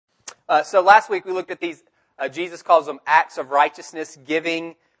So last week we looked at these, Jesus calls them acts of righteousness,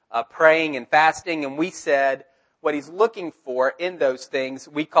 giving, praying, and fasting. And we said what he's looking for in those things,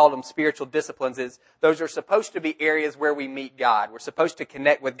 we called them spiritual disciplines, is those are supposed to be areas where we meet God. We're supposed to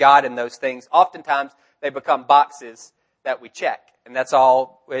connect with God in those things. Oftentimes they become boxes that we check. And that's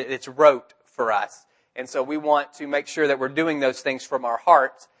all, it's rote for us. And so we want to make sure that we're doing those things from our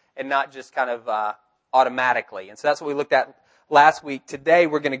hearts and not just kind of automatically. And so that's what we looked at last week. Today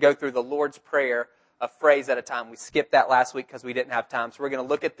we're going to go through the Lord's Prayer, a phrase at a time. We skipped that last week because we didn't have time. So we're going to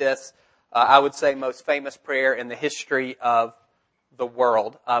look at this, I would say, most famous prayer in the history of the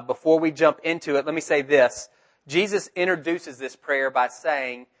world. Before we jump into it, let me say this. Jesus introduces this prayer by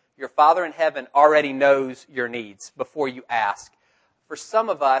saying, your Father in heaven already knows your needs before you ask. For some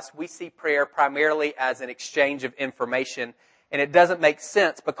of us, we see prayer primarily as an exchange of information, and it doesn't make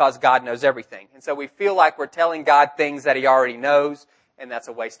sense because God knows everything. And so we feel like we're telling God things that He already knows, and that's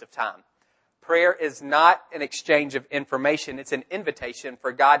a waste of time. Prayer is not an exchange of information. It's an invitation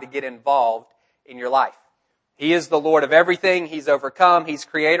for God to get involved in your life. He is the Lord of everything. He's overcome. He's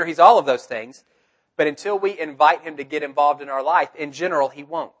creator. He's all of those things. But until we invite Him to get involved in our life, in general, He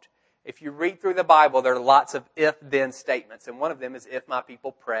won't. If you read through the Bible, there are lots of if-then statements. And one of them is, if my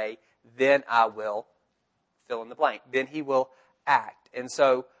people pray, then I will fill in the blank. Then He will act. And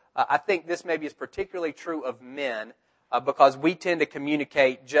so I think this maybe is particularly true of men because we tend to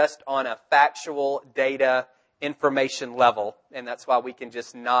communicate just on a factual data information level. And that's why we can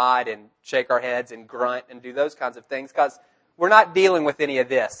just nod and shake our heads and grunt and do those kinds of things because we're not dealing with any of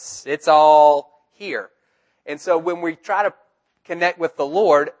this. It's all here. And so when we try to connect with the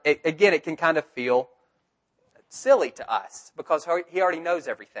Lord, it can kind of feel silly to us because He already knows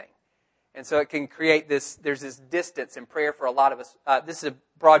everything. And so it can create there's this distance in prayer for a lot of us. This is a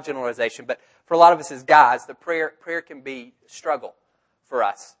broad generalization, but for a lot of us as guys, the prayer can be a struggle for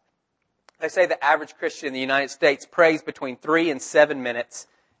us. They say the average Christian in the United States prays between 3 and 7 minutes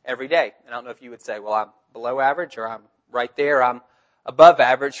every day. And I don't know if you would say, well, I'm below average or I'm right there, I'm above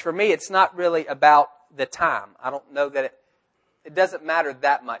average. For me, it's not really about the time. I don't know that it doesn't matter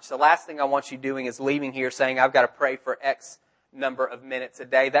that much. The last thing I want you doing is leaving here saying, I've got to pray for X number of minutes a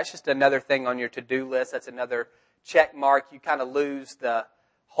day. That's just another thing on your to-do list. That's another check mark. You kind of lose the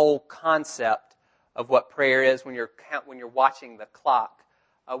whole concept of what prayer is when you're watching the clock.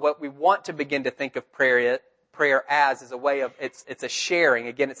 What we want to begin to think of prayer as is a way of, it's a sharing.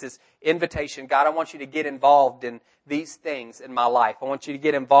 Again, it's this invitation. God, I want you to get involved in these things in my life. I want you to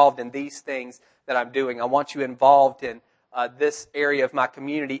get involved in these things that I'm doing. I want you involved in this area of my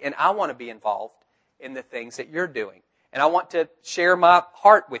community, and I want to be involved in the things that you're doing. And I want to share my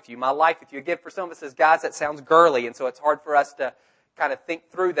heart with you, my life with you. Again, for some of us as guys, that sounds girly, and so it's hard for us to kind of think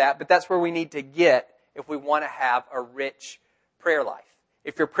through that, but that's where we need to get if we want to have a rich prayer life.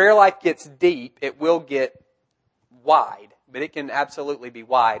 If your prayer life gets deep, it will get wide, but it can absolutely be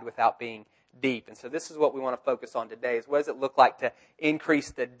wide without being deep. And so this is what we want to focus on today, is what does it look like to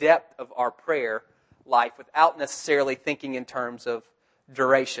increase the depth of our prayer life without necessarily thinking in terms of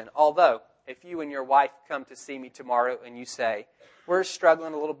duration. Although, if you and your wife come to see me tomorrow and you say, we're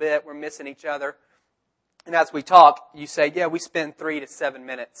struggling a little bit, we're missing each other, and as we talk, you say, yeah, we spend 3 to 7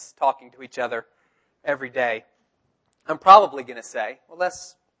 minutes talking to each other every day, I'm probably going to say, well,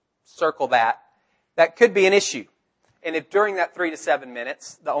 let's circle that. That could be an issue. And if during that 3 to 7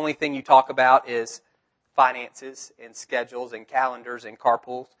 minutes, the only thing you talk about is finances and schedules and calendars and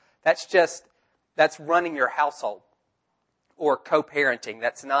carpools, that's running your household or co-parenting.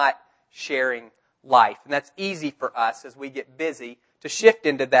 That's not sharing life. And that's easy for us as we get busy to shift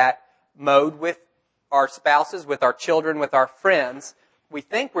into that mode with our spouses, with our children, with our friends. We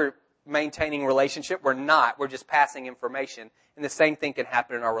think we're maintaining a relationship. We're not. We're just passing information. And the same thing can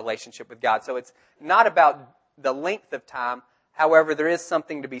happen in our relationship with God. So it's not about the length of time. However, there is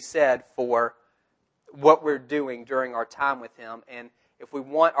something to be said for what we're doing during our time with Him. And if we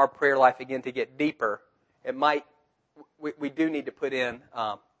want our prayer life again to get deeper, we do need to put in,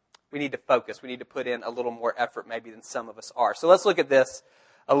 we need to focus. We need to put in a little more effort maybe than some of us are. So let's look at this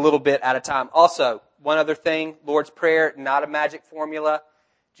a little bit at a time. Also, one other thing, Lord's Prayer, not a magic formula.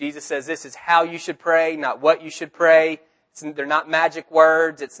 Jesus says this is how you should pray, not what you should pray. They're not magic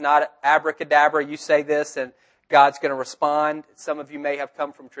words. It's not abracadabra. You say this and God's going to respond. Some of you may have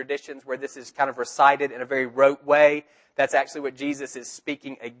come from traditions where this is kind of recited in a very rote way. That's actually what Jesus is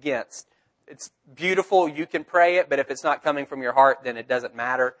speaking against. It's beautiful. You can pray it, but if it's not coming from your heart, then it doesn't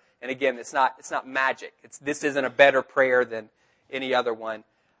matter. And again, it's not magic. This isn't a better prayer than any other one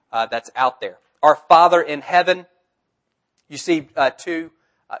that's out there. Our Father in heaven, you see two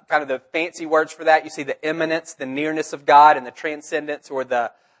kind of the fancy words for that. You see the immanence, the nearness of God, and the transcendence or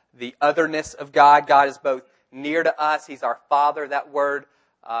the the otherness of God. God is both near to us. He's our Father. That word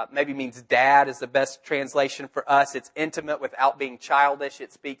maybe means dad is the best translation for us. It's intimate without being childish.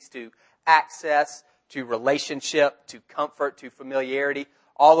 It speaks to access, to relationship, to comfort, to familiarity.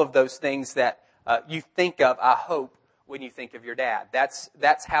 All of those things that you think of, I hope, when you think of your dad.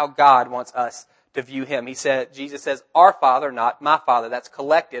 That's how God wants us to view Him. Jesus says, our Father, not my Father. That's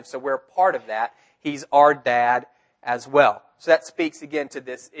collective, so we're a part of that. He's our dad as well. So that speaks again to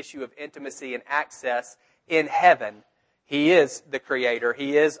this issue of intimacy and access in heaven. He is the Creator.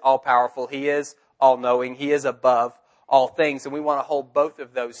 He is all-powerful. He is all-knowing. He is above all things. And we want to hold both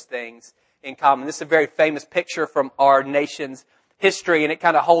of those things in common. This is a very famous picture from our nation's history, and it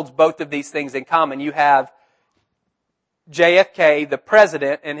kind of holds both of these things in common. You have JFK, the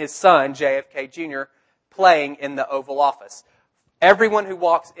president, and his son, JFK Jr., playing in the Oval Office. Everyone who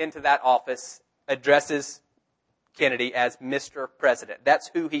walks into that office addresses Kennedy as Mr. President. That's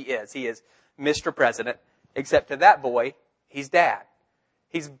who he is. He is Mr. President. Except to that boy, he's dad.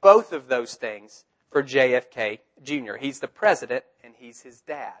 He's both of those things for JFK Jr. He's the president and he's his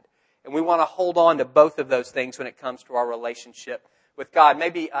dad. And we want to hold on to both of those things when it comes to our relationship with God.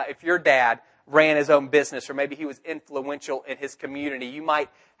 Maybe if your dad ran his own business, or maybe he was influential in his community, you might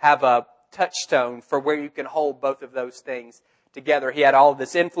have a touchstone for where you can hold both of those things together. He had all of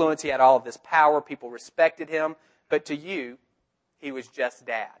this influence. He had all of this power. People respected him. But to you, he was just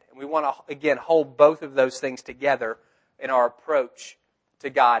dad. And we want to, again, hold both of those things together in our approach to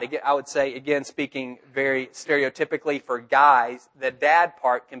God. Again, I would say, again, speaking very stereotypically for guys, the dad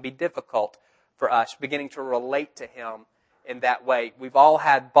part can be difficult for us, beginning to relate to Him in that way. We've all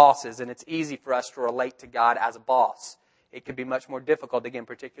had bosses, and it's easy for us to relate to God as a boss. It can be much more difficult, again,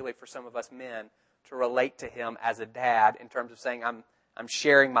 particularly for some of us men, to relate to Him as a dad in terms of saying, I'm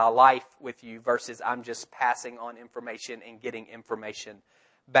sharing my life with you versus I'm just passing on information and getting information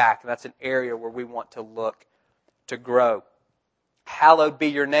back. And that's an area where we want to look to grow. Hallowed be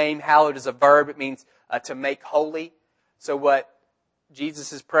your name. Hallowed is a verb. It means to make holy. So what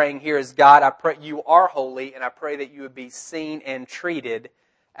Jesus is praying here is, God, I pray you are holy, and I pray that you would be seen and treated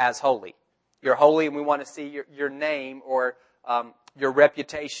as holy. You're holy, and we want to see your name or your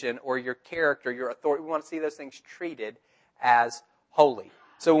reputation or your character, your authority. We want to see those things treated as holy.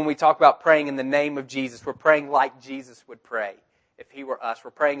 So when we talk about praying in the name of Jesus, we're praying like Jesus would pray if He were us.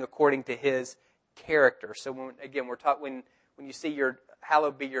 We're praying according to His character. So when you see your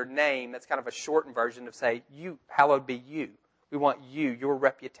hallowed be your name, that's kind of a shortened version of say, you, hallowed be you. We want you, your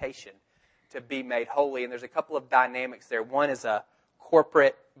reputation, to be made holy. And there's a couple of dynamics there. One is a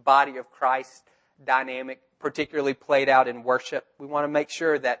corporate body of Christ dynamic, particularly played out in worship. We want to make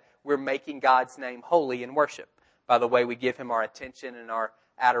sure that we're making God's name holy in worship by the way we give Him our attention and our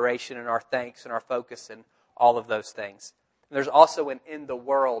adoration and our thanks and our focus and all of those things. And there's also an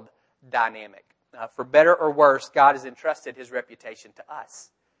in-the-world dynamic. For better or worse, God has entrusted His reputation to us.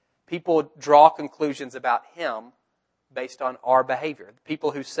 People draw conclusions about Him based on our behavior.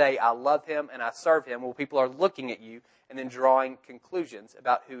 People who say, I love Him and I serve Him, well, people are looking at you and then drawing conclusions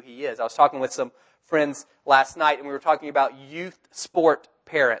about who He is. I was talking with some friends last night, and we were talking about youth sport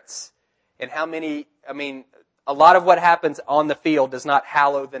parents and how many, a lot of what happens on the field does not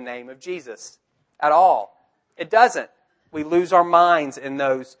hallow the name of Jesus at all. It doesn't. We lose our minds in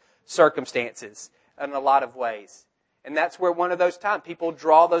those circumstances in a lot of ways. And that's where one of those times people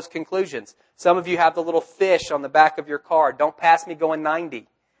draw those conclusions. Some of you have the little fish on the back of your car. Don't pass me going 90.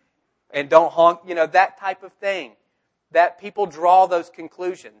 And don't honk, that type of thing. That people draw those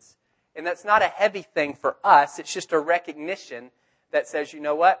conclusions. And that's not a heavy thing for us. It's just a recognition that says, you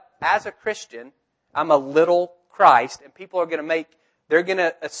know what? As a Christian, I'm a little Christ, and people are they're going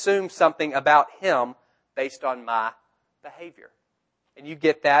to assume something about Him based on my behavior. And you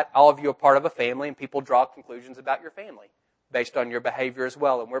get that. All of you are part of a family, and people draw conclusions about your family based on your behavior as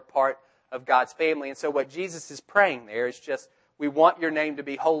well. And we're part of God's family. And so what Jesus is praying there is just, we want your name to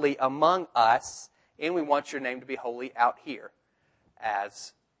be holy among us, and we want your name to be holy out here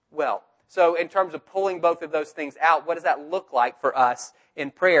as well. So in terms of pulling both of those things out, what does that look like for us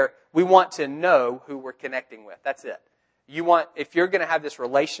in prayer? We want to know who we're connecting with. That's it. If you're going to have this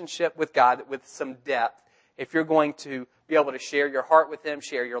relationship with God with some depth, if you're going to be able to share your heart with Him,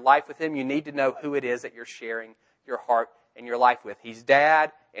 share your life with Him, you need to know who it is that you're sharing your heart and your life with. He's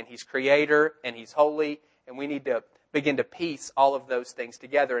dad, and He's creator, and He's holy, and we need to begin to piece all of those things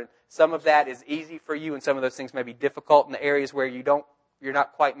together. And some of that is easy for you, and some of those things may be difficult in the areas where you're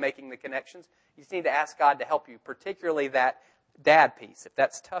not quite making the connections. You just need to ask God to help you, particularly that dad piece. If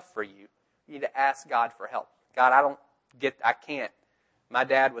that's tough for you, you need to ask God for help. God, I can't. My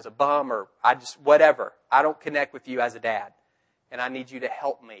dad was a bum, or whatever. I don't connect with you as a dad. and I need you to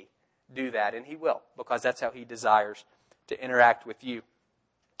help me do that. And He will, because that's how He desires to interact with you.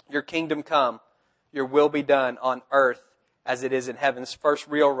 Your kingdom come, your will be done on earth as it is in heaven. This first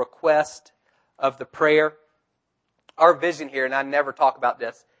real request of the prayer. Our vision here, and I never talk about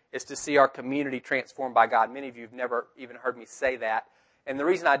this, is to see our community transformed by God. Many of you have never even heard me say that. And the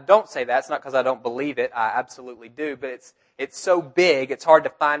reason I don't say that, it's not because I don't believe it. I absolutely do. But it's so big, it's hard to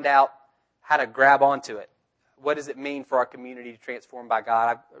find out how to grab onto it. What does it mean for our community to transform by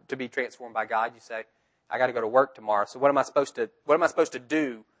God? To be transformed by God? You say, I got to go to work tomorrow. So what am I supposed to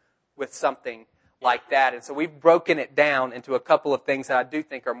do with something like that? And so we've broken it down into a couple of things that I do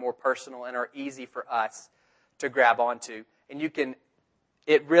think are more personal and are easy for us to grab onto. And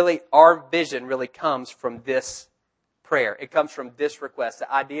our vision really comes from this prayer. It comes from this request.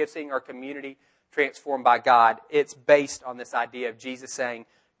 The idea of seeing our community transformed by God, it's based on this idea of Jesus saying,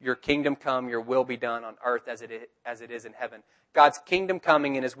 your kingdom come, your will be done on earth as it is in heaven. God's kingdom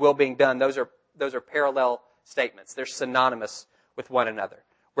coming and His will being done, those are parallel statements. They're synonymous with one another.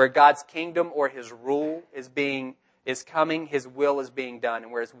 Where God's kingdom or His rule is coming, His will is being done.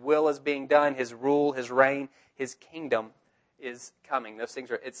 And where His will is being done, His rule, His reign, His kingdom is coming.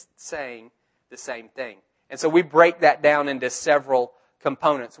 It's saying the same thing. And so we break that down into several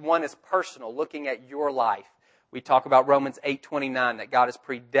components. One is personal, looking at your life. We talk about Romans 8:29, that God has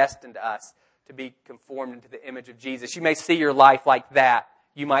predestined us to be conformed into the image of Jesus. You may see your life like that.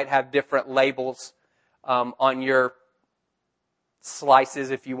 You might have different labels on your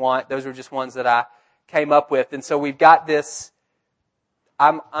slices if you want. Those are just ones that I came up with. And so we've got this,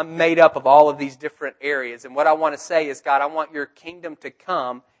 I'm made up of all of these different areas. And what I want to say is, God, I want your kingdom to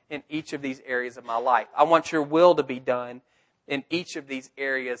come in each of these areas of my life. I want your will to be done in each of these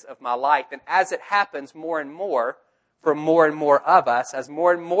areas of my life. And as it happens more and more, for more and more of us, as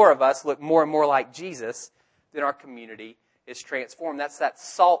more and more of us look more and more like Jesus, then our community is transformed. That's that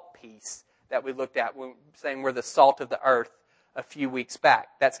salt piece that we looked at when saying we're the salt of the earth a few weeks back.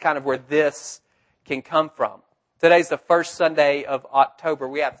 That's kind of where this can come from. Today's the first Sunday of October.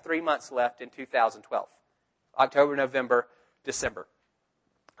 We have 3 months left in 2012. October, November, December.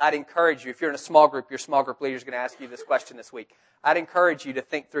 I'd encourage you, if you're in a small group, your small group leader is going to ask you this question this week. I'd encourage you to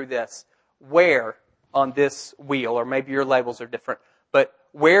think through this. Where on this wheel, or maybe your labels are different, but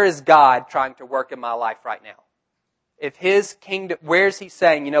where is God trying to work in my life right now? If His kingdom, where is He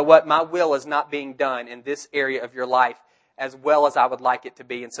saying, you know what, my will is not being done in this area of your life as well as I would like it to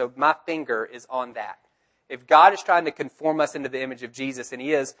be, and so my finger is on that. If God is trying to conform us into the image of Jesus, and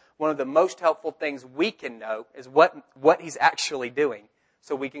He is, one of the most helpful things we can know is what He's actually doing,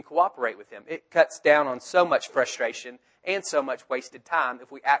 so we can cooperate with Him. It cuts down on so much frustration and so much wasted time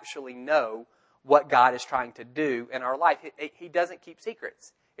if we actually know what God is trying to do in our life. He doesn't keep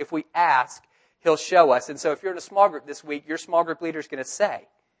secrets. If we ask, He'll show us. And so if you're in a small group this week, your small group leader is going to say,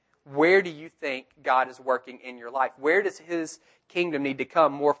 where do you think God is working in your life? Where does His kingdom need to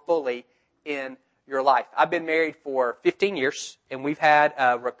come more fully in your life? I've been married for 15 years, and we've had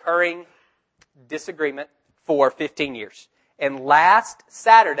a recurring disagreement for 15 years. And last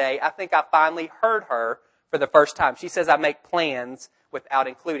Saturday, I think I finally heard her for the first time. She says I make plans without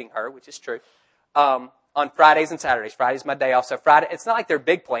including her, which is true, on Fridays and Saturdays. Friday's my day off. So Friday, it's not like they're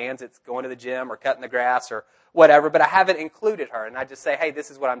big plans. It's going to the gym or cutting the grass or whatever, but I haven't included her. And I just say, hey, this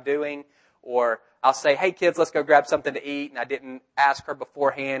is what I'm doing. Or I'll say, hey, kids, let's go grab something to eat. And I didn't ask her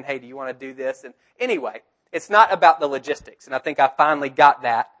beforehand, hey, do you want to do this? And anyway, it's not about the logistics. And I think I finally got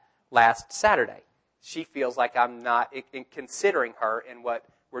that last Saturday. She feels like I'm not considering her in what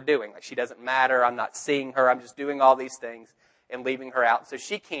we're doing. Like she doesn't matter. I'm not seeing her. I'm just doing all these things and leaving her out. So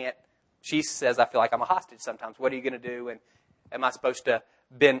she says, I feel like I'm a hostage sometimes. What are you going to do? And am I supposed to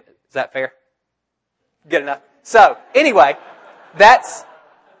bend? Is that fair? Good enough. So anyway, that's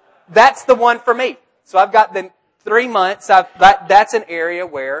the one for me. So I've got the 3 months. That's an area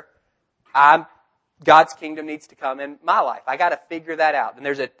where God's kingdom needs to come in my life. I got to figure that out. And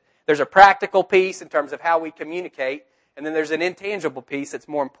there's a practical piece in terms of how we communicate, and then there's an intangible piece that's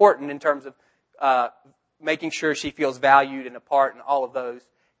more important in terms of making sure she feels valued and a part and all of those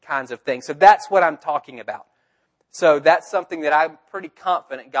kinds of things. So that's what I'm talking about. So that's something that I'm pretty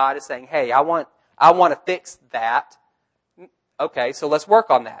confident God is saying, hey, I want to fix that. Okay, so let's work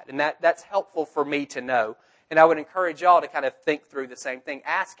on that. And that's helpful for me to know. And I would encourage y'all to kind of think through the same thing.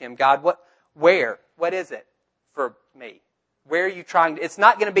 Ask Him, God, what is it for me? Where are you trying to? It's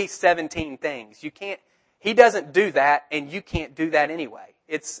not going to be 17 things. He doesn't do that, and you can't do that anyway.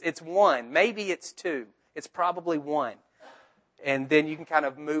 It's one. Maybe it's two. It's probably one. And then you can kind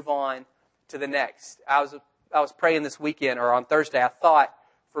of move on to the next. I was praying this weekend, or on Thursday, I thought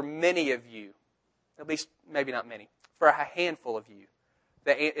for many of you, at least maybe not many, for a handful of you.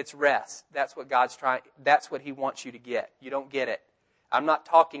 It's rest. That's what that's what He wants you to get. You don't get it. I'm not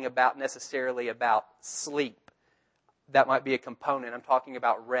talking about necessarily about sleep. That might be a component. I'm talking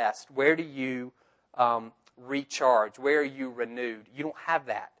about rest. Where do you recharge? Where are you renewed? You don't have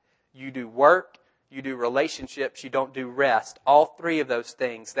that. You do work, you do relationships, you don't do rest. All three of those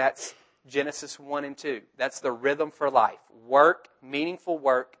things, that's Genesis 1 and 2. That's the rhythm for life. Work, meaningful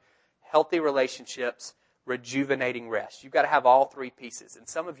work, healthy relationships, rejuvenating rest. You've got to have all three pieces. And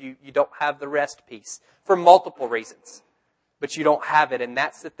some of you don't have the rest piece for multiple reasons. But you don't have it. And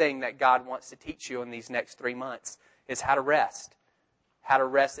that's the thing that God wants to teach you in these next 3 months, is how to rest. How to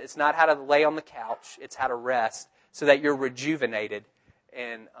rest. It's not how to lay on the couch. It's how to rest so that you're rejuvenated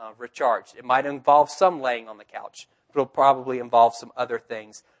and recharged. It might involve some laying on the couch, but it'll probably involve some other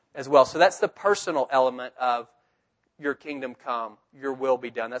things as well. So that's the personal element of your kingdom come, your will be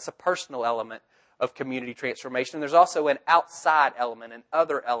done. That's a personal element of community transformation. And there's also an outside element, an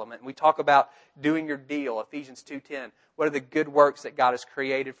other element. We talk about doing your deal, Ephesians 2:10. What are the good works that God has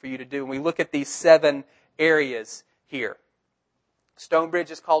created for you to do? And we look at these 7 areas here. Stonebridge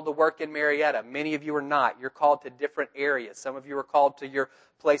is called to work in Marietta. Many of you are not. You're called to different areas. Some of you are called to your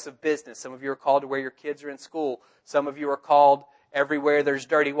place of business. Some of you are called to where your kids are in school. Some of you are called everywhere there's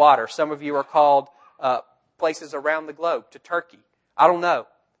dirty water. Some of you are called places around the globe, to Turkey. I don't know.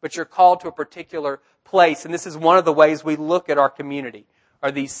 But you're called to a particular place. And this is one of the ways we look at our community,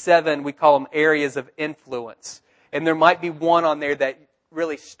 are these 7, we call them areas of influence. And there might be one on there that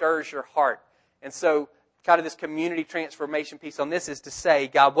really stirs your heart. And so kind of this community transformation piece on this is to say,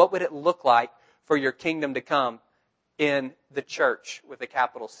 God, what would it look like for your kingdom to come in the church with a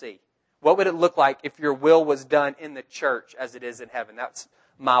capital C? What would it look like if your will was done in the church as it is in heaven? That's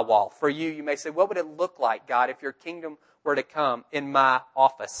my wall. For you, you may say, what would it look like, God, if your kingdom were to come in my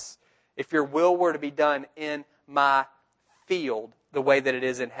office? If your will were to be done in my field the way that it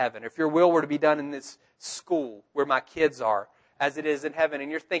is in heaven? If your will were to be done in this school where my kids are as it is in heaven, and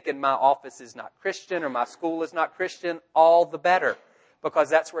you're thinking my office is not Christian or my school is not Christian, all the better,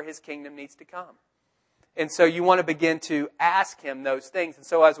 because that's where His kingdom needs to come. And so you want to begin to ask Him those things. And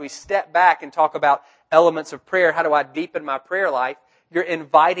so as we step back and talk about elements of prayer, how do I deepen my prayer life? You're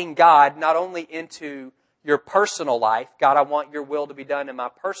inviting God not only into your personal life. God, I want your will to be done in my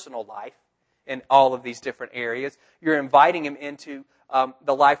personal life in all of these different areas. You're inviting Him into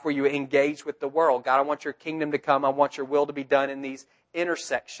the life where you engage with the world. God, I want your kingdom to come. I want your will to be done in these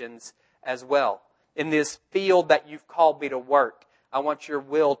intersections as well. In this field that you've called me to work, I want your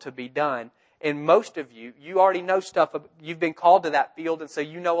will to be done. And most of you, you already know stuff. You've been called to that field, and so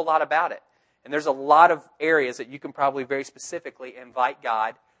you know a lot about it. And there's a lot of areas that you can probably very specifically invite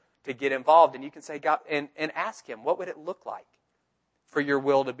God to get involved. And you can say, God, and ask Him, what would it look like for your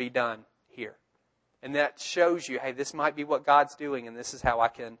will to be done here? And that shows you, hey, this might be what God's doing, and this is how I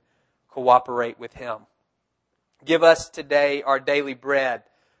can cooperate with Him. Give us today our daily bread.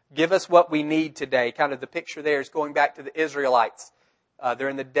 Give us what we need today. Kind of the picture there is going back to the Israelites. They're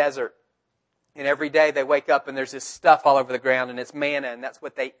in the desert. And every day they wake up and there's this stuff all over the ground, and it's manna, and that's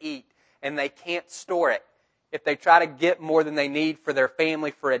what they eat. And they can't store it. If they try to get more than they need for their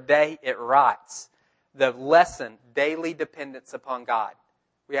family for a day, it rots. The lesson, daily dependence upon God.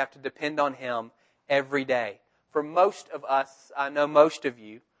 We have to depend on Him every day. For most of us, I know most of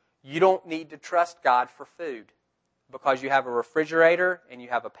you, you don't need to trust God for food because you have a refrigerator and you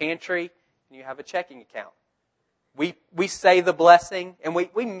have a pantry and you have a checking account. We say the blessing and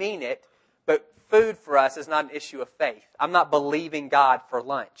we mean it, but food for us is not an issue of faith. I'm not believing God for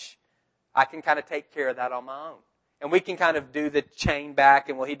lunch. I can kind of take care of that on my own. And we can kind of do the chain back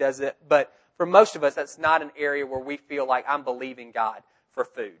and, well, He does it. But for most of us, that's not an area where we feel like I'm believing God for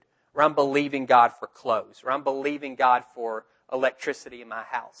food, or I'm believing God for clothes, or I'm believing God for electricity in my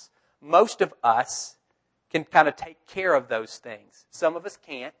house. Most of us can kind of take care of those things. Some of us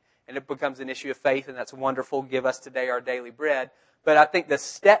can't, and it becomes an issue of faith, and that's wonderful. Give us today our daily bread. But I think the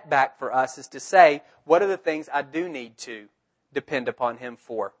step back for us is to say, what are the things I do need to depend upon Him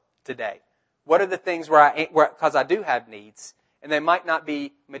for today? What are the things because I do have needs, and they might not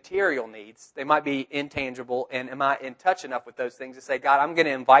be material needs. They might be intangible, and am I in touch enough with those things to say, God, I'm going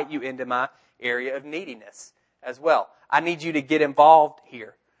to invite you into my area of neediness as well. I need you to get involved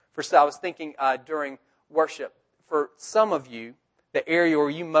here. I was thinking during worship, for some of you, the area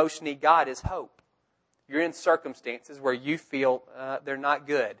where you most need God is hope. You're in circumstances where you feel they're not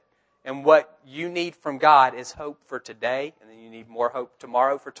good. And what you need from God is hope for today, and then you need more hope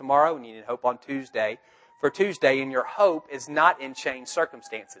tomorrow for tomorrow, and you need hope on Tuesday for Tuesday, and your hope is not in changed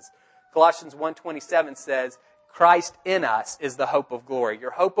circumstances. Colossians 1:27 says, Christ in us is the hope of glory.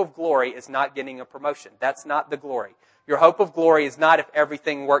 Your hope of glory is not getting a promotion. That's not the glory. Your hope of glory is not if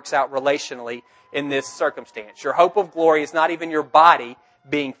everything works out relationally in this circumstance. Your hope of glory is not even your body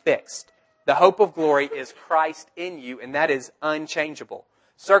being fixed. The hope of glory is Christ in you, and that is unchangeable.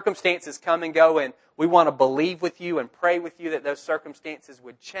 Circumstances come and go, and we want to believe with you and pray with you that those circumstances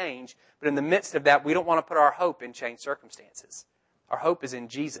would change. But in the midst of that, we don't want to put our hope in changed circumstances. Our hope is in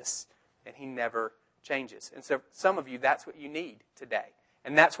Jesus, and He never changes. And so some of you, that's what you need today.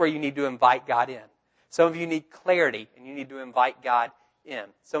 And that's where you need to invite God in. Some of you need clarity, and you need to invite God in.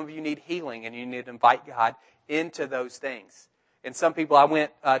 Some of you need healing, and you need to invite God into those things. And some people, I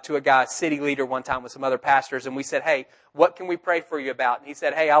went to a guy, a city leader one time with some other pastors, and we said, hey, what can we pray for you about? And he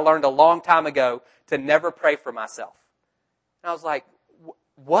said, hey, I learned a long time ago to never pray for myself. And I was like,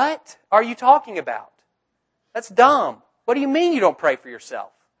 what are you talking about? That's dumb. What do you mean you don't pray for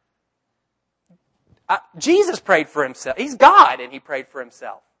yourself? Jesus prayed for Himself. He's God, and He prayed for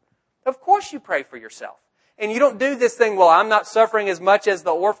Himself. Of course you pray for yourself. And you don't do this thing, well, I'm not suffering as much as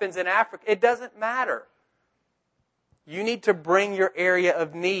the orphans in Africa. It doesn't matter. You need to bring your area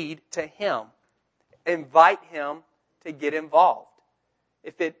of need to Him. Invite Him to get involved.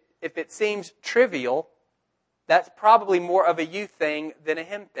 If it seems trivial, that's probably more of a you thing than a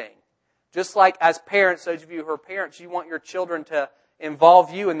Him thing. Just like as parents, those of you who are parents, you want your children to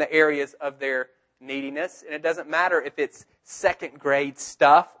involve you in the areas of their neediness. And it doesn't matter if it's second grade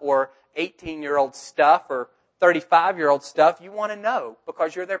stuff or 18-year-old stuff or 35-year-old stuff. You want to know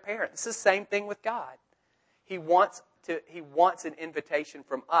because you're their parent. It's the same thing with God. He wants an invitation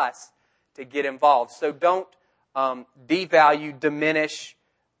from us to get involved. So don't devalue, diminish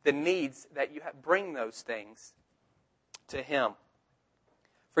the needs that you have. Bring those things to Him.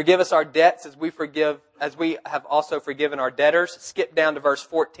 Forgive us our debts as we have also forgiven our debtors. Skip down to verse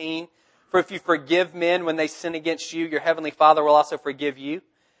 14. For if you forgive men when they sin against you, your heavenly Father will also forgive you.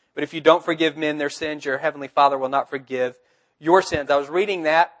 But if you don't forgive men their sins, your heavenly Father will not forgive your sins. I was reading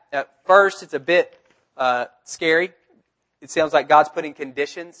that. At first, it's a bit scary. It sounds like God's putting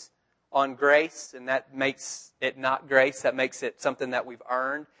conditions on grace, and that makes it not grace. That makes it something that we've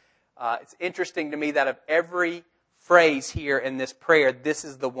earned. It's interesting to me that of every phrase here in this prayer, this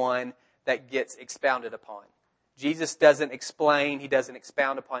is the one that gets expounded upon. Jesus doesn't explain, He doesn't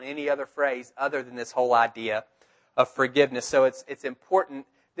expound upon any other phrase other than this whole idea of forgiveness. So it's important.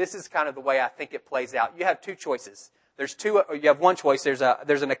 This is kind of the way I think it plays out. You have two choices. You have one choice. There's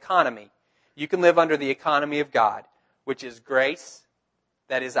an economy. You can live under the economy of God, which is grace.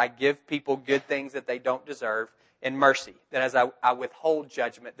 That is, I give people good things that they don't deserve. And mercy. That is, I withhold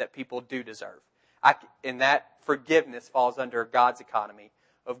judgment that people do deserve. And that forgiveness falls under God's economy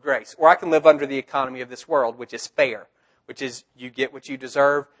of grace. Or I can live under the economy of this world, which is fair. Which is, you get what you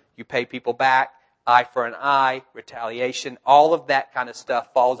deserve. You pay people back. Eye for an eye. Retaliation. All of that kind of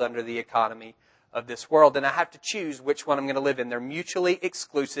stuff falls under the economy of this world. And I have to choose which one I'm going to live in. They're mutually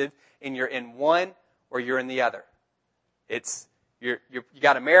exclusive. And you're in one or you're in the other. You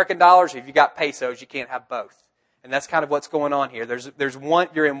got American dollars. If you got pesos, you can't have both. And that's kind of what's going on here. There's one,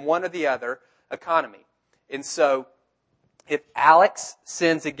 you're in one or the other economy. And so, if Alex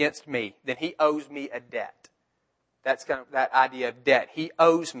sins against me, then he owes me a debt. That's kind of that idea of debt. He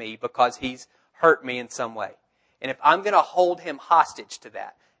owes me because he's hurt me in some way. And if I'm going to hold him hostage to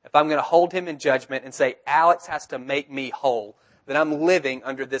that, if I'm going to hold him in judgment and say, Alex has to make me whole, then I'm living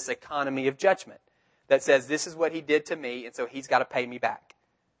under this economy of judgment that says this is what he did to me, and so he's got to pay me back.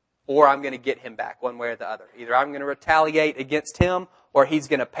 Or I'm going to get him back one way or the other. Either I'm going to retaliate against him, or he's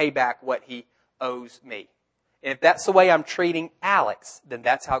going to pay back what he owes me. And if that's the way I'm treating Alex, then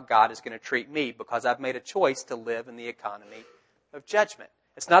that's how God is going to treat me, because I've made a choice to live in the economy of judgment.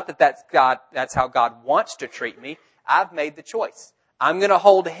 It's not that that's how God wants to treat me. I've made the choice. I'm going to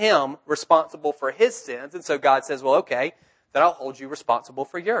hold him responsible for his sins, and so God says, well, okay, then I'll hold you responsible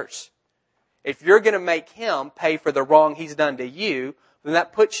for yours. If you're going to make him pay for the wrong he's done to you, then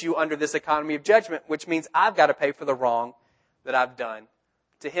that puts you under this economy of judgment, which means I've got to pay for the wrong that I've done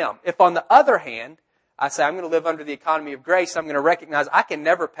to him. If, on the other hand, I say I'm going to live under the economy of grace, I'm going to recognize I can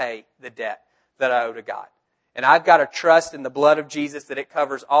never pay the debt that I owe to God. And I've got to trust in the blood of Jesus that it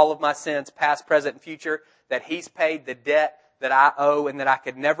covers all of my sins, past, present, and future, that he's paid the debt that I owe and that I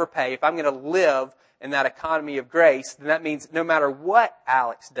could never pay. If I'm going to live in that economy of grace, then that means no matter what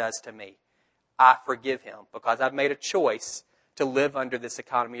Alex does to me, I forgive him because I've made a choice to live under this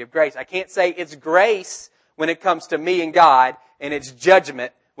economy of grace. I can't say it's grace when it comes to me and God, and it's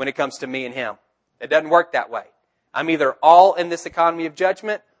judgment when it comes to me and him. It doesn't work that way. I'm either all in this economy of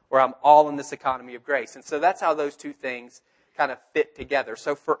judgment or I'm all in this economy of grace. And so that's how those two things kind of fit together.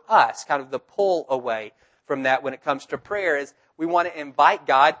 So for us, kind of the pull away from that when it comes to prayer is we want to invite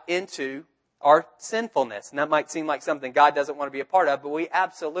God into our sinfulness. And that might seem like something God doesn't want to be a part of, but we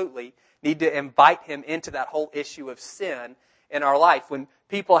absolutely need to invite Him into that whole issue of sin in our life. When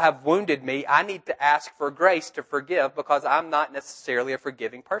people have wounded me, I need to ask for grace to forgive because I'm not necessarily a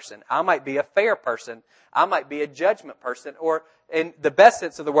forgiving person. I might be a fair person. I might be a judgment person, or in the best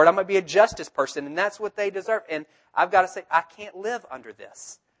sense of the word, I might be a justice person, and that's what they deserve. And I've got to say, I can't live under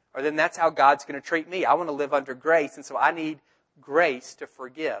this, or then that's how God's going to treat me. I want to live under grace, and so I need grace to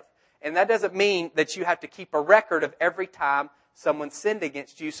forgive. And that doesn't mean that you have to keep a record of every time someone sinned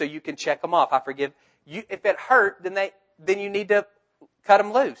against you so you can check them off. I forgive you. If it hurt, then you need to cut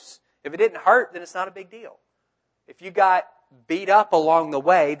them loose. If it didn't hurt, then it's not a big deal. If you got beat up along the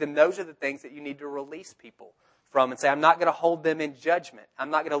way, then those are the things that you need to release people from and say, I'm not going to hold them in judgment. I'm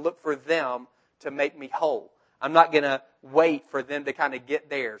not going to look for them to make me whole. I'm not going to wait for them to kind of get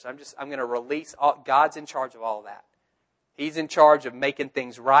theirs. I'm going to release God's in charge of all that. He's in charge of making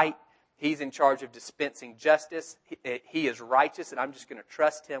things right. He's in charge of dispensing justice. He is righteous, and I'm just going to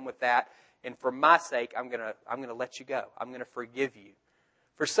trust Him with that. And for my sake, I'm going to let you go. I'm going to forgive you.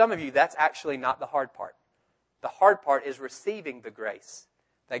 For some of you, that's actually not the hard part. The hard part is receiving the grace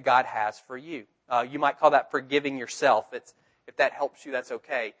that God has for you. You might call that forgiving yourself. If that helps you, that's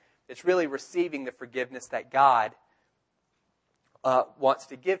okay. It's really receiving the forgiveness that God wants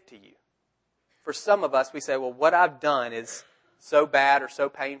to give to you. For some of us, we say, well, what I've done is so bad or so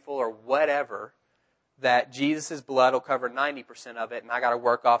painful or whatever that Jesus' blood will cover 90% of it and I got to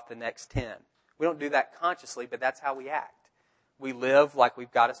work off the next 10. We don't do that consciously, but that's how we act. We live like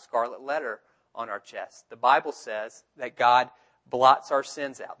we've got a scarlet letter on our chest. The Bible says that God blots our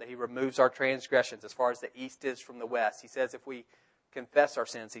sins out, that He removes our transgressions as far as the east is from the west. He says if we confess our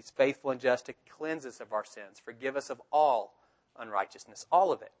sins, He's faithful and just to cleanse us of our sins, forgive us of all unrighteousness,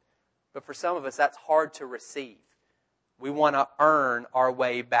 all of it. But for some of us, that's hard to receive. We want to earn our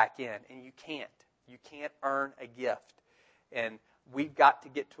way back in, and you can't. You can't earn a gift. And we've got to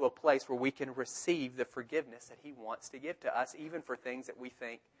get to a place where we can receive the forgiveness that He wants to give to us, even for things that we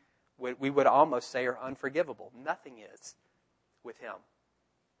think we would almost say are unforgivable. Nothing is with Him.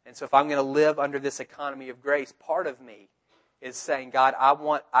 And so if I'm going to live under this economy of grace, part of me is saying, God,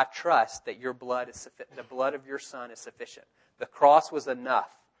 I trust that your blood is the blood of your Son is sufficient. The cross was enough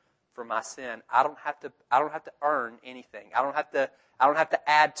for my sin. I don't have to earn anything. I don't have to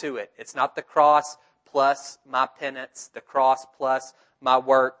add to it. It's not the cross plus my penance, the cross plus my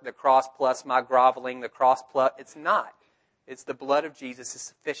work, the cross plus my groveling, the cross plus. It's not. It's the blood of Jesus is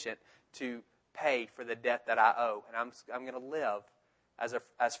sufficient to pay for the debt that I owe. And I'm going to live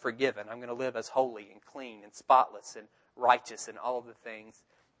as forgiven. I'm going to live as holy and clean and spotless and righteous and all of the things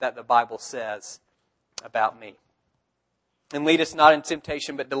that the Bible says about me. And lead us not in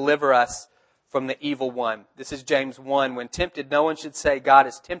temptation, but deliver us from the evil one. This is James 1. When tempted, no one should say, God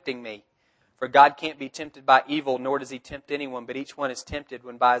is tempting me. For God can't be tempted by evil, nor does He tempt anyone. But each one is tempted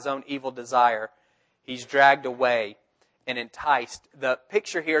when by his own evil desire he's dragged away and enticed. The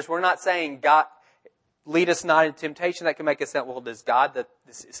picture here is we're not saying, God, lead us not in temptation. That can make us think, well, is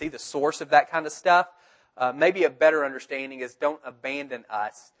He the source of that kind of stuff? Maybe a better understanding is don't abandon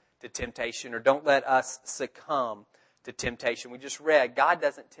us to temptation, or don't let us succumb to temptation. We just read, God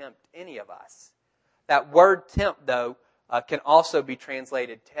doesn't tempt any of us. That word tempt, though, can also be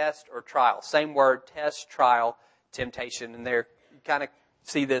translated test or trial. Same word, test, trial, temptation. And you kind of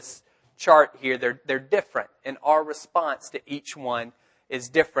see this chart here. They're different. And our response to each one is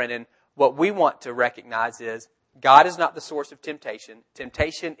different. And what we want to recognize is God is not the source of temptation.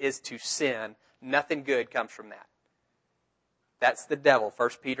 Temptation is to sin. Nothing good comes from that. That's the devil. 1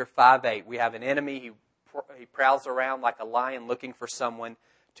 Peter 5:8. We have an enemy. He prowls around like a lion looking for someone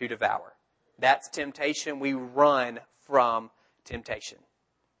to devour. That's temptation. We run from temptation.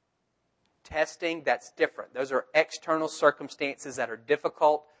 Testing, that's different. Those are external circumstances that are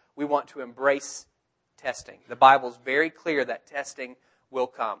difficult. We want to embrace testing. The Bible's very clear that testing will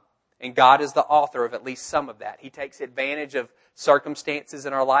come. And God is the author of at least some of that. He takes advantage of circumstances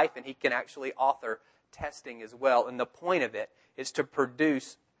in our life, and He can actually author testing as well. And the point of it is to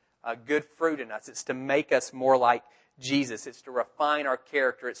produce good fruit in us. It's to make us more like Jesus. It's to refine our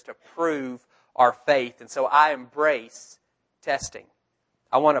character. It's to prove our faith. And so I embrace testing.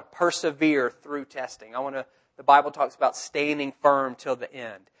 I want to persevere through testing. The Bible talks about standing firm till the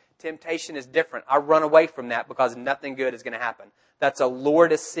end. Temptation is different. I run away from that because nothing good is going to happen. That's a lure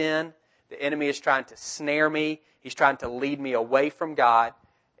to sin. The enemy is trying to snare me. He's trying to lead me away from God.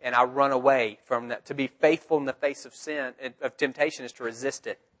 And I run away from that. To be faithful in the face of sin, of temptation, is to resist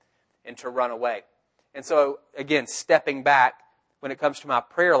it and to run away. And so, again, stepping back when it comes to my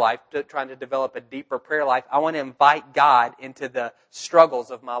prayer life, trying to develop a deeper prayer life, I want to invite God into the struggles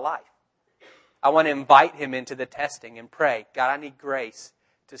of my life. I want to invite him into the testing and pray, God, I need grace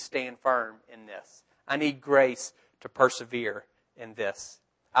to stand firm in this. I need grace to persevere in this.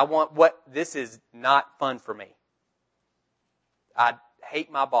 This is not fun for me. I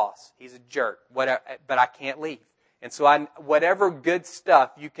hate my boss. He's a jerk. But I can't leave. And so whatever good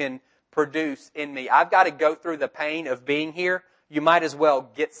stuff you can produce in me, I've got to go through the pain of being here. You might as well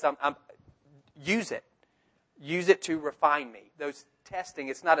get use it. Use it to refine me. Those testing,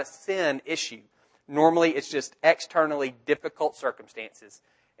 it's not a sin issue. Normally, it's just externally difficult circumstances.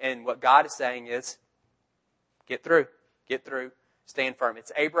 And what God is saying is, get through, stand firm.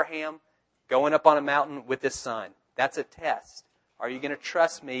 It's Abraham going up on a mountain with his son. That's a test. Are you going to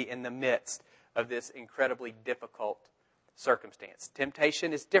trust me in the midst of this incredibly difficult circumstance?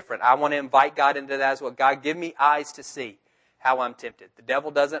 Temptation is different. I want to invite God into that as well. God, give me eyes to see how I'm tempted. The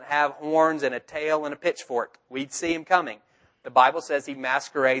devil doesn't have horns and a tail and a pitchfork. We'd see him coming. The Bible says he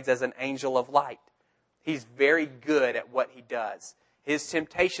masquerades as an angel of light. He's very good at what he does. His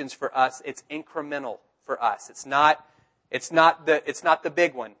temptations for us, it's incremental for us. It's not the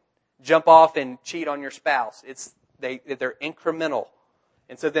big one. Jump off and cheat on your spouse. They're incremental.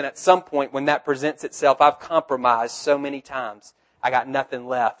 And so then at some point when that presents itself, I've compromised so many times. I got nothing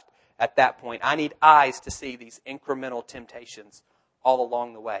left at that point. I need eyes to see these incremental temptations all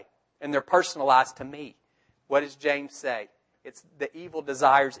along the way. And they're personalized to me. What does James say? It's the evil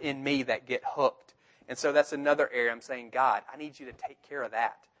desires in me that get hooked. And so that's another area I'm saying, God, I need you to take care of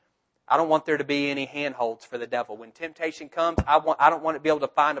that. I don't want there to be any handholds for the devil. When temptation comes, I don't want to be able to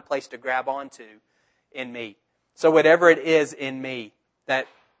find a place to grab onto in me. So whatever it is in me that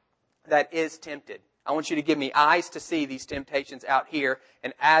is tempted, I want you to give me eyes to see these temptations out here.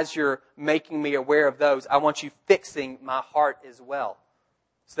 And as you're making me aware of those, I want you fixing my heart as well,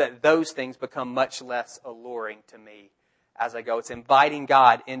 so that those things become much less alluring to me as I go. It's inviting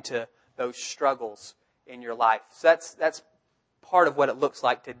God into those struggles in your life. So that's part of what it looks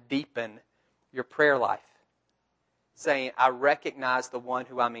like to deepen your prayer life. Saying, I recognize the one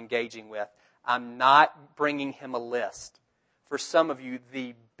who I'm engaging with. I'm not bringing him a list. For some of you,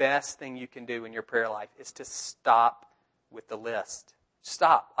 the best thing you can do in your prayer life is to stop with the list.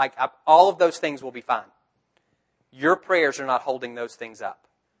 Stop. All of those things will be fine. Your prayers are not holding those things up.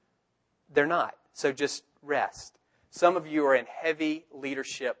 They're not. So just rest. Some of you are in heavy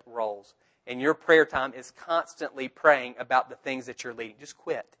leadership roles, and your prayer time is constantly praying about the things that you're leading. Just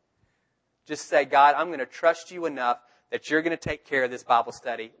quit. Just say, God, I'm going to trust you enough that you're going to take care of this Bible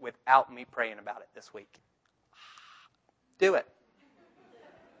study without me praying about it this week. Do it.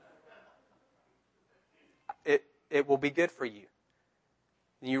 It will be good for you.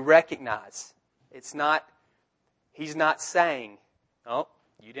 You recognize he's not saying, oh,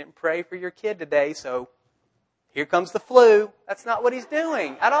 you didn't pray for your kid today, so here comes the flu. That's not what he's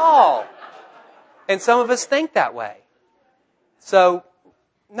doing at all. And some of us think that way. So,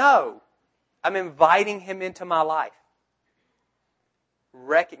 no. I'm inviting him into my life.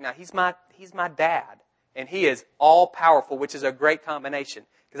 Recognize he's my dad. And he is all powerful, which is a great combination.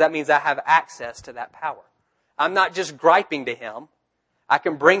 Because that means I have access to that power. I'm not just griping to him. I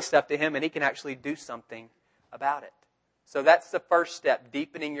can bring stuff to him and he can actually do something about it. So that's the first step,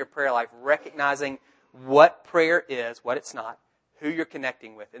 deepening your prayer life, recognizing what prayer is, what it's not, who you're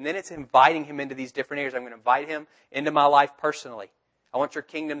connecting with. And then it's inviting him into these different areas. I'm going to invite him into my life personally. I want your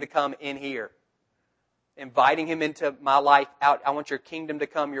kingdom to come in here. Inviting him into my life out. I want your kingdom to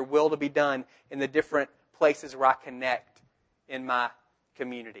come, your will to be done in the different places where I connect in my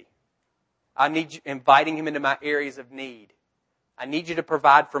community. I need you, inviting him into my areas of need. I need you to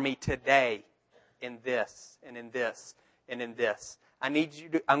provide for me today in this and in this and in this. I'm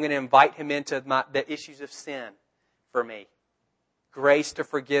going to invite him into the issues of sin for me. Grace to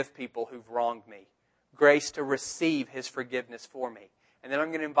forgive people who've wronged me. Grace to receive his forgiveness for me. And then I'm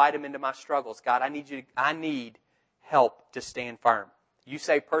going to invite him into my struggles. God, I need help to stand firm. You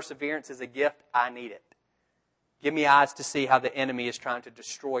say perseverance is a gift. I need it. Give me eyes to see how the enemy is trying to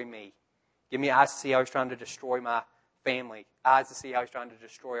destroy me. Give me eyes to see how he's trying to destroy my family. Eyes to see how he's trying to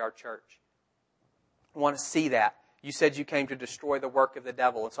destroy our church. I want to see that. You said you came to destroy the work of the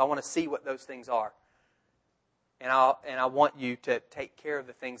devil. And so I want to see what those things are. And I want you to take care of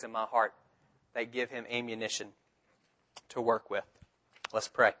the things in my heart that give him ammunition to work with. Let's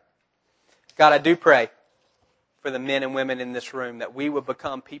pray. God, I do pray for the men and women in this room that we would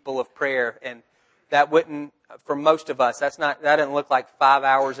become people of prayer. And that wouldn't, for most of us, that doesn't look like 5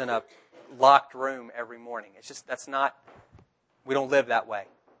 hours in a locked room every morning. It's just, we don't live that way.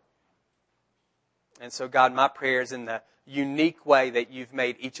 And so, God, my prayer is in the unique way that you've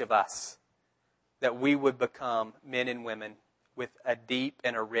made each of us, that we would become men and women with a deep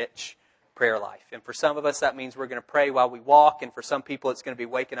and a rich prayer life. And for some of us, that means we're going to pray while we walk. And for some people, it's going to be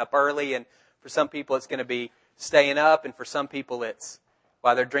waking up early. And for some people, it's going to be staying up. And for some people, it's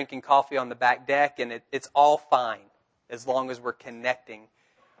while they're drinking coffee on the back deck. And it's all fine as long as we're connecting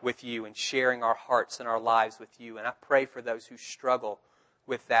with you and sharing our hearts and our lives with you. And I pray for those who struggle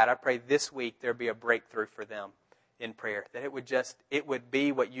with that. I pray this week there be a breakthrough for them in prayer. That it would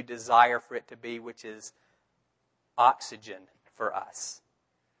be what you desire for it to be, which is oxygen for us.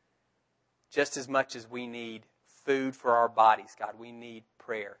 Just as much as we need food for our bodies, God, we need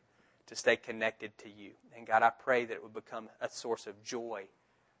prayer to stay connected to you. And God, I pray that it would become a source of joy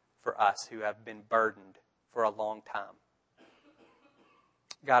for us who have been burdened for a long time.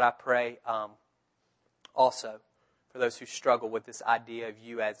 God, I pray also for those who struggle with this idea of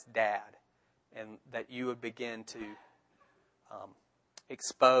you as dad, and that you would begin to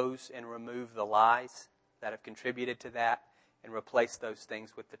expose and remove the lies that have contributed to that and replace those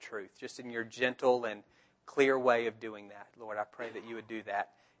things with the truth. Just in your gentle and clear way of doing that, Lord, I pray that you would do that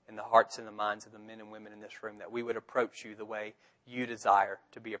in the hearts and the minds of the men and women in this room, that we would approach you the way you desire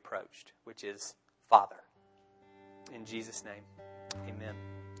to be approached, which is Father. In Jesus' name, amen.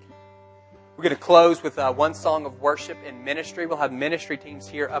 We're going to close with one song of worship and ministry. We'll have ministry teams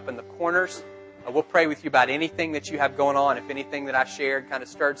here up in the corners. We'll pray with you about anything that you have going on. If anything that I shared kind of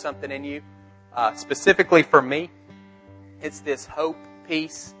stirred something in you, specifically for me, it's this hope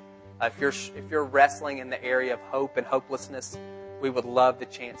piece. If you're wrestling in the area of hope and hopelessness, we would love the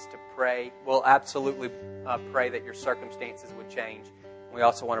chance to pray. We'll absolutely pray that your circumstances would change. We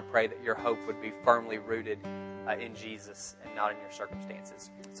also want to pray that your hope would be firmly rooted in Jesus and not in your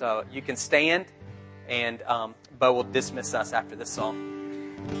circumstances. So you can stand, and Bo will dismiss us after this song.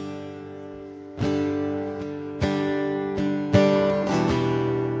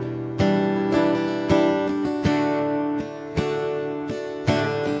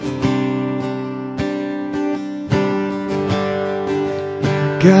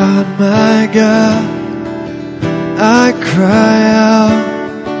 God, my God, I cry out,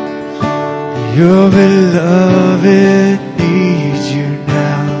 your beloved needs you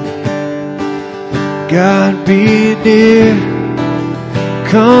now. God, be near,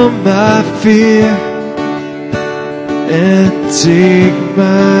 calm my fear, and take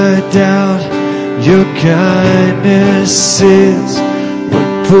my doubt. Your kindness is what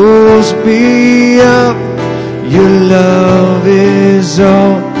pulls me up. Your love is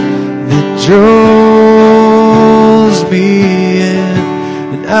all that draws me in,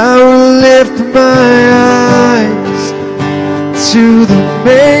 and I will lift my eyes to the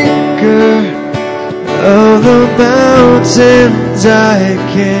Maker of the mountains I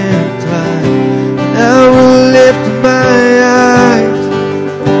can't climb. And I will lift my eyes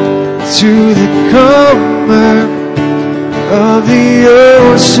to the calmer of the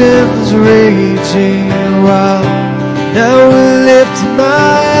oceans raging wild. Now we'll lift my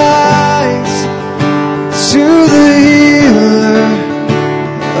eyes to the healer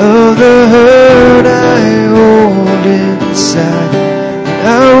of the hurt I hold inside.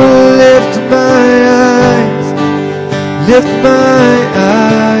 Now we'll lift my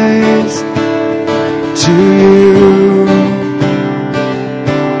eyes to you.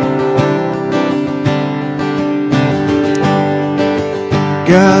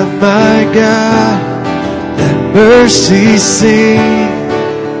 God, my God, let mercy sing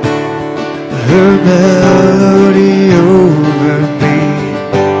her melody over me.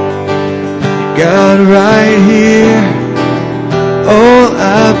 God, right here, all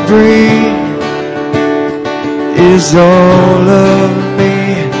I bring is all of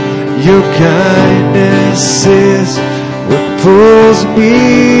me. Your kindness is what pulls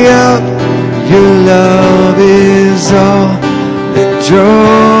me up. Your love is all that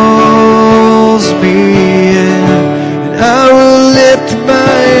draws me in, and I will lift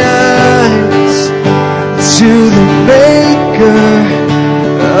my eyes to the Maker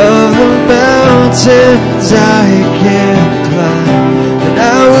of the mountains I can't climb, and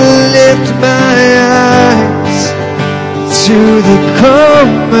I will lift my eyes to the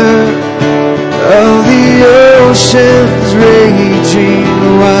calmer of the oceans raging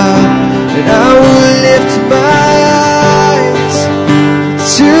wild, and I will lift my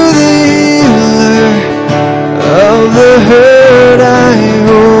to the healer of the hurt I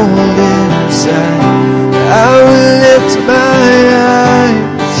hold inside. I will lift my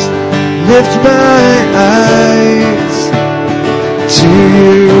eyes to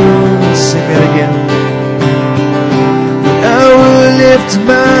you. Sing that again. I will lift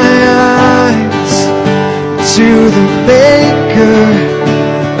my eyes to the Maker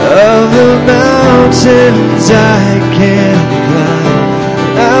of the mountains I can't climb.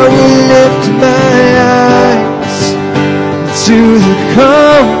 I will lift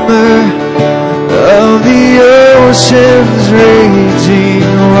calmer of the oceans raging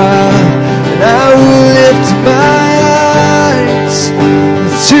wild. And I will lift my eyes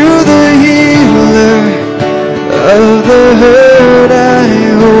to the healer of the hurt I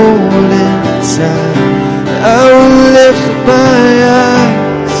hold inside. I will lift my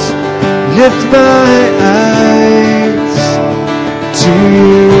eyes, lift my